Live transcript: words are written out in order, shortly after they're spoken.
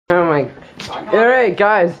Oh my. Alright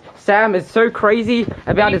guys, Sam is so crazy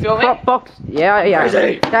about his prop box. Yeah.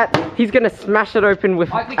 Crazy. That he's gonna smash it open with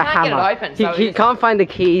a hammer. Get it open, He can't find the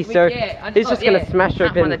key, so he's just gonna smash it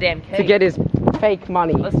open to get his fake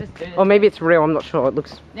money. Let's just do this. Or maybe it's real, I'm not sure. It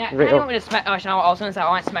looks Now, real. how do you want me to smash? Oh, no, I was gonna say I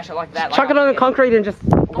won't smash it like that. Chuck it on the concrete and just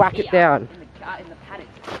whack it down. In the paddock.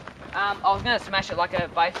 I was gonna smash it like a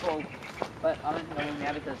baseball, but I don't think I will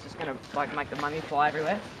now because it's just gonna like make the money fly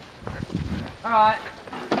everywhere. Alright.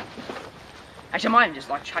 Actually, I might even just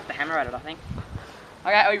like chuck the hammer at it, I think.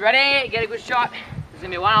 Okay, are we ready? Get a good shot. There's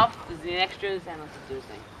gonna be one off, there's the extras, and let's just do this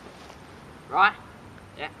thing. Right?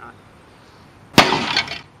 Yeah,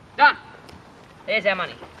 alright. Done! There's our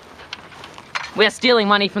money. We're stealing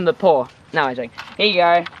money from the poor. No, I'm joking. Here you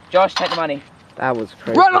go. Josh, take the money. That was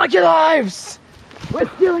crazy. Run like your lives! We're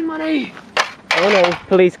stealing money! Oh no,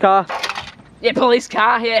 police car. Yeah, police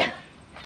car, yeah.